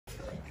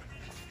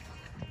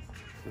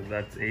So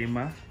that's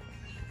Ama.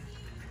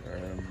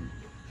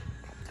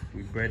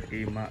 We bred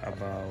Ama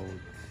about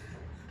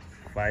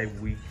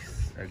 5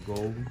 weeks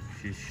ago.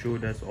 She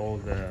showed us all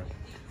the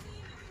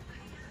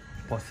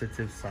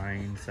positive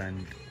signs,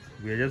 and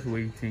we are just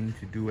waiting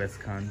to do a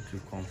scan to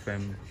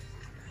confirm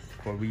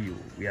for real.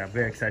 We are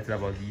very excited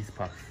about these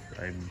pups.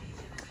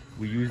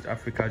 We used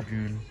Africa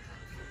June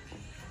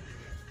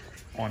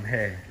on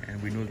her,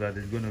 and we know that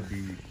it's going to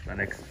be an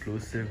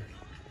explosive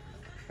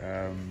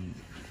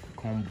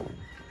combo.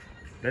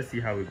 Let's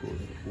see how it goes.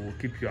 We'll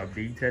keep you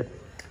updated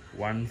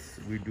once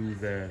we do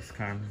the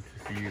scan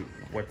to see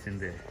what's in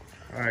there.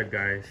 All right,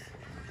 guys,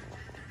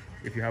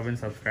 if you haven't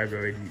subscribed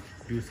already,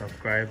 do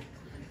subscribe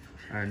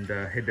and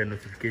hit the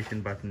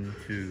notification button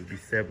to be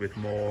served with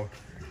more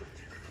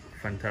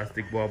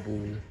fantastic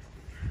Boerboel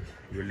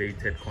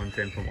related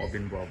content from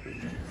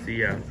Boerboel.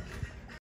 See ya.